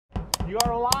You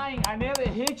are lying. I never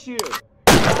hit you.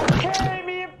 Tear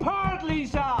me apart,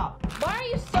 Lisa. Why are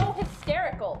you so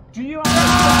hysterical? Do you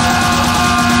understand?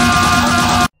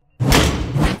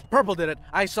 Purple did it.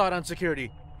 I saw it on security.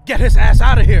 Get his ass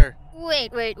out of here.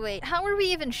 Wait. How are we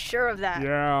even sure of that?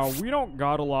 Yeah, we don't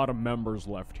got a lot of members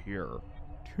left here.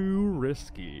 Too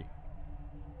risky.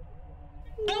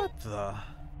 What the?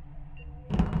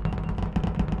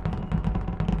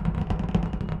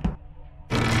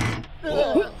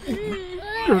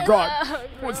 Dear God,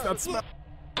 what's that smell?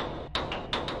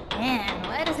 Man,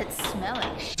 why does it smell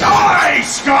like Die,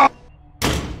 scum!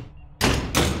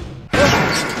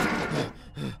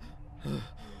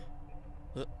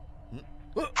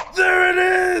 There it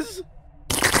is!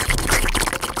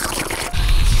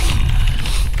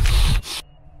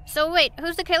 So wait,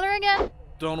 who's the killer again?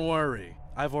 Don't worry.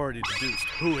 I've already deduced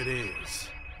who it is.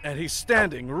 And he's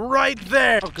standing right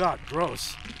there! Oh God,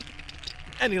 gross.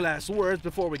 Any last words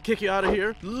before we kick you out of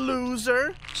here,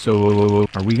 loser? So,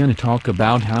 are we gonna talk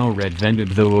about how Red vented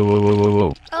the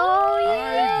Oh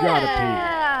yeah! I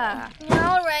gotta pee.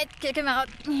 Alright, kick him out.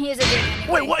 He's a dick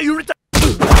anyway. Wait, what? You retarded?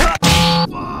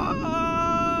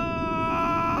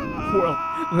 Well,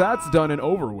 that's done and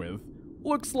over with.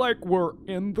 Looks like we're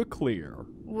in the clear.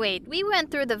 Wait, we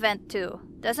went through the vent too.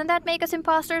 Doesn't that make us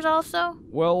imposters also?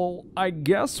 Well, I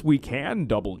guess we can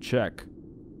double check.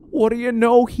 What do you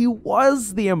know, he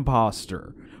was the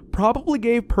imposter. Probably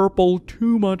gave Purple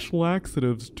too much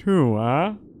laxatives too,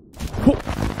 huh?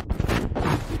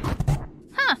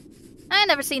 Huh. I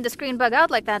never seen the screen bug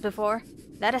out like that before.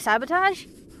 That a sabotage?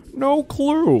 No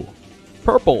clue.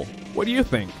 Purple, what do you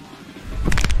think?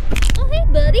 Oh, hey,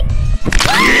 buddy.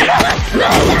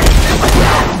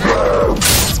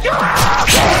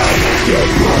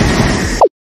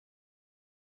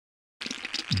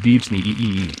 Beeps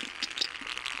me.